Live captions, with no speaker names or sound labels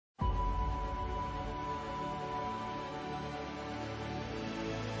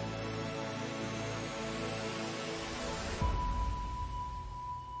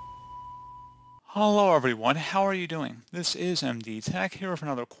Hello everyone, how are you doing? This is MD Tech here with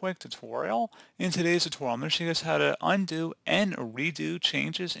another quick tutorial. In today's tutorial, I'm going to show you guys how to undo and redo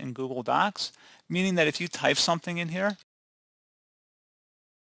changes in Google Docs, meaning that if you type something in here,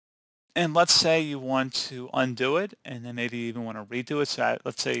 and let's say you want to undo it, and then maybe you even want to redo it, so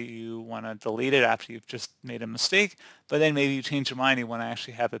let's say you want to delete it after you've just made a mistake, but then maybe you change your mind, you want to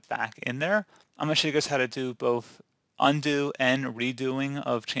actually have it back in there. I'm going to show you guys how to do both undo and redoing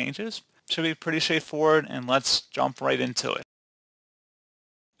of changes. Should be pretty straightforward, and let's jump right into it.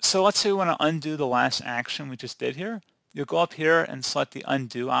 So let's say we want to undo the last action we just did here. You'll go up here and select the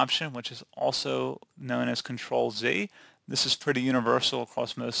undo option, which is also known as Control Z. This is pretty universal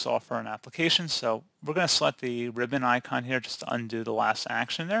across most software and applications. So we're going to select the ribbon icon here just to undo the last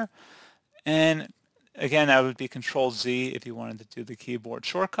action there. And again, that would be Control Z if you wanted to do the keyboard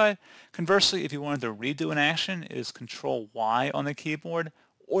shortcut. Conversely, if you wanted to redo an action, it is Control Y on the keyboard,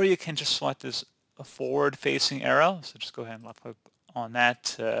 or you can just select this forward-facing arrow. So just go ahead and left-click on that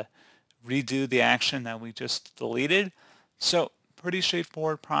to redo the action that we just deleted. So pretty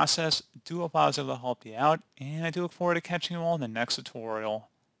straightforward process. Do hope I was able to help you out, and I do look forward to catching you all in the next tutorial.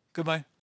 Goodbye.